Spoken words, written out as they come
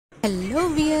Hello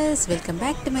viewers, welcome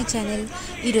back to my channel.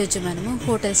 ఈరోజు మనము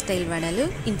hotel style వడలు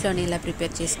ఇంట్లోనే ఎలా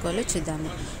ప్రిపేర్ చేసుకోవాలో చూద్దాము.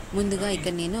 ముందుగా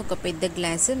ఇక్కడ నేను ఒక పెద్ద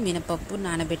గ్లాసు మినపప్పు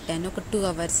నానబెట్టాను. ఒక 2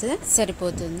 అవర్స్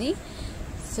సరిపోతుంది.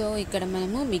 సో ఇక్కడ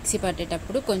మనము మిక్సీ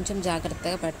పట్టేటప్పుడు కొంచెం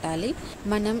జాగ్రత్తగా పట్టాలి.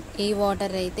 మనం ఏ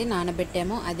వాటర్ అయితే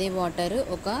నానబెట్టామో అదే వాటర్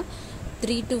ఒక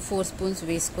 3 to 4 స్పూన్స్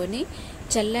వేసుకొని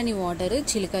చల్లని వాటర్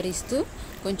చిలకరిస్తూ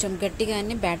కొంచెం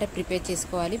గట్టిగానే బ్యాటర్ ప్రిపేర్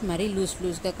చేసుకోవాలి. మరీ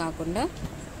లూజ్గా కాకుండా,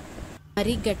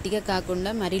 మరీ గట్టిగా కాకుండా,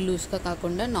 మరీ లూజ్గా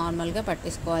కాకుండా నార్మల్గా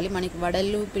పట్టేసుకోవాలి. మనకి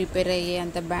వడలు ప్రిపేర్ అయ్యే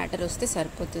అంత బ్యాటర్ వస్తే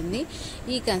సరిపోతుంది.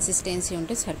 ఈ కన్సిస్టెన్సీ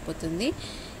ఉంటే సరిపోతుంది.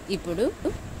 ఇప్పుడు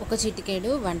ఒక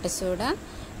చిటికెడు వంట సోడా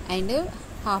అండ్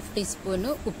 1/2 టీ స్పూన్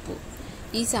ఉప్పు.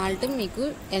 ఈ సాల్ట్ మీకు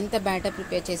ఎంత బ్యాటర్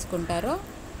ప్రిపేర్ చేసుకుంటారో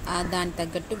దానికి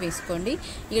తగ్గట్టు వేసుకోండి.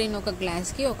 ఇక నేను ఒక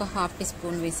గ్లాస్కి ఒక 1/2 టీ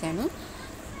స్పూన్ వేసాను.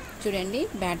 చూడండి,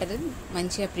 బ్యాటర్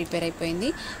మంచిగా ప్రిపేర్ అయిపోయింది.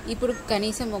 ఇప్పుడు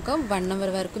కనీసం ఒక 1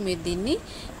 అవర్ వరకు మీరు దీన్ని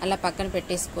అలా పక్కన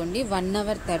పెట్టేసుకోండి. 1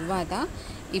 అవర్ తర్వాత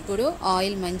ఇప్పుడు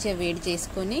ఆయిల్ మంచిగా వేడి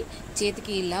చేసుకొని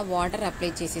చేతికి ఇలా వాటర్ అప్లై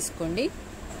చేసేసుకోండి.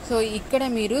 సో ఇక్కడ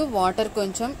మీరు వాటర్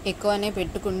కొంచెం ఎక్కువనే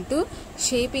పెట్టుకుంటూ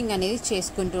షేపింగ్ అనేది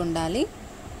చేసుకుంటూ ఉండాలి.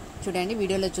 చూడండి,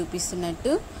 వీడియోలో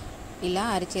చూపిస్తున్నట్టు ఇలా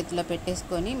అరిచేతిలో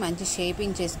పెట్టేసుకొని మంచి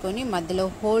షేపింగ్ చేసుకొని మధ్యలో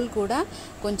హోల్ కూడా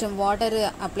కొంచెం వాటర్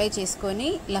అప్లై చేసుకొని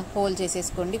ఇలా హోల్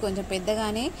చేసేసుకోండి. కొంచెం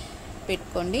పెద్దగానే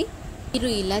పెట్టుకోండి.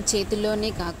 మీరు ఇలా చేతిలోనే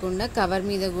కాకుండా కవర్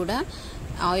మీద కూడా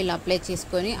ఆయిల్ అప్లై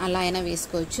చేసుకొని అలా అయినా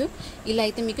వేసుకోవచ్చు. ఇలా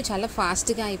అయితే మీకు చాలా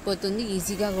ఫాస్ట్గా అయిపోతుంది,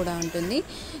 ఈజీగా కూడా ఉంటుంది.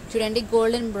 చూడండి,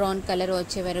 గోల్డెన్ బ్రౌన్ కలర్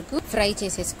వచ్చే వరకు ఫ్రై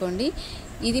చేసేసుకోండి.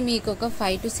 ఇది మీకు ఒక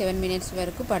 5 to 7 మినిట్స్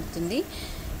వరకు పడుతుంది.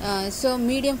 సో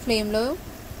మీడియం ఫ్లేమ్లో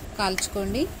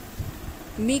కాల్చుకోండి.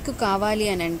 మీకు కావాలి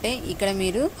అని అంటే ఇక్కడ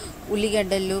మీరు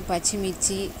ఉల్లిగడ్డలు,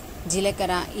 పచ్చిమిర్చి,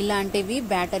 జీలకర్ర ఇలాంటివి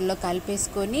బ్యాటర్లో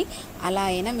కలిపేసుకొని అలా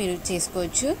అయినా మీరు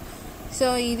చేసుకోవచ్చు. సో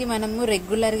ఇది మనము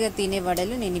రెగ్యులర్గా తినే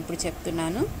వడలు నేను ఇప్పుడు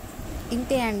చెప్తున్నాను.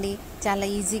 ఇంతే అండి, చాలా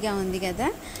ఈజీగా ఉంది కదా.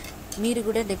 మీరు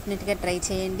కూడా డెఫినెట్గా ట్రై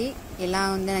చేయండి. ఎలా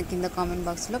ఉందో నాకు కింద కామెంట్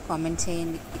బాక్స్లో కామెంట్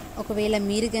చేయండి. ఒకవేళ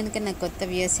మీరు కనుక నా కొత్త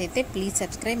వ్యూయర్స్ అయితే ప్లీజ్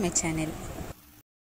సబ్స్క్రైబ్ మై ఛానల్.